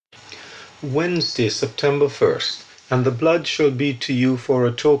Wednesday, September 1st. And the blood shall be to you for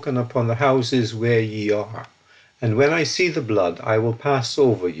a token upon the houses where ye are. And when I see the blood, I will pass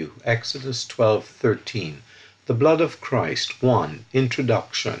over you. Exodus 12:13. The blood of Christ. 1.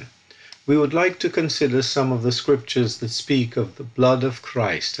 Introduction. We would like to consider some of the scriptures that speak of the blood of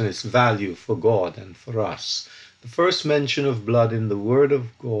Christ and its value for God and for us. The first mention of blood in the Word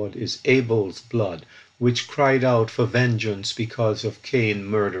of God is Abel's blood, which cried out for vengeance because of Cain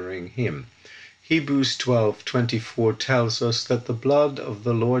murdering him. Hebrews 12:24 tells us that the blood of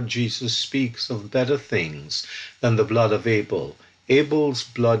the Lord Jesus speaks of better things than the blood of Abel. Abel's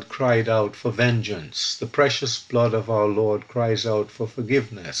blood cried out for vengeance. The precious blood of our Lord cries out for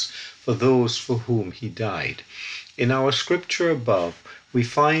forgiveness for those for whom he died. In our scripture above, we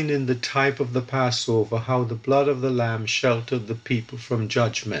find in the type of the Passover how the blood of the lamb sheltered the people from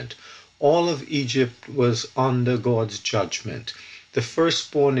judgment. All of Egypt was under God's judgment. The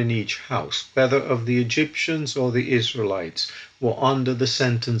firstborn in each house, whether of the Egyptians or the Israelites, were under the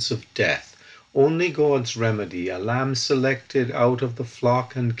sentence of death. Only God's remedy, a lamb selected out of the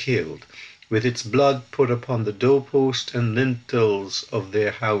flock and killed, with its blood put upon the doorpost and lintels of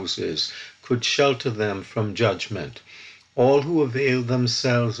their houses, could shelter them from judgment. All who availed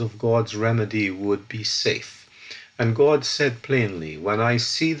themselves of God's remedy would be safe. And God said plainly, "When I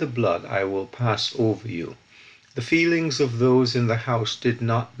see the blood, I will pass over you." The feelings of those in the house did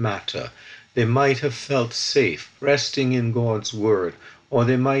not matter. They might have felt safe, resting in God's word, or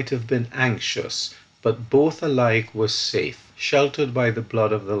they might have been anxious, but both alike were safe, sheltered by the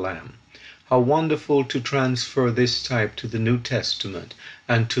blood of the Lamb. How wonderful to transfer this type to the New Testament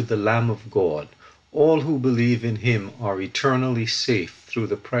and to the Lamb of God. All who believe in him are eternally safe through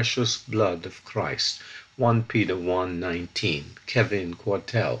the precious blood of Christ. 1 Peter 1:19. Kevin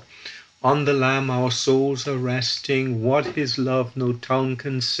Quartel. On the Lamb our souls are resting. What his love no tongue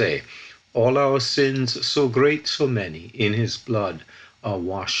can say. All our sins, so great, so many, in his blood are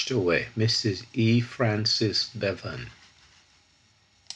washed away. Mrs. E. Francis Bevan.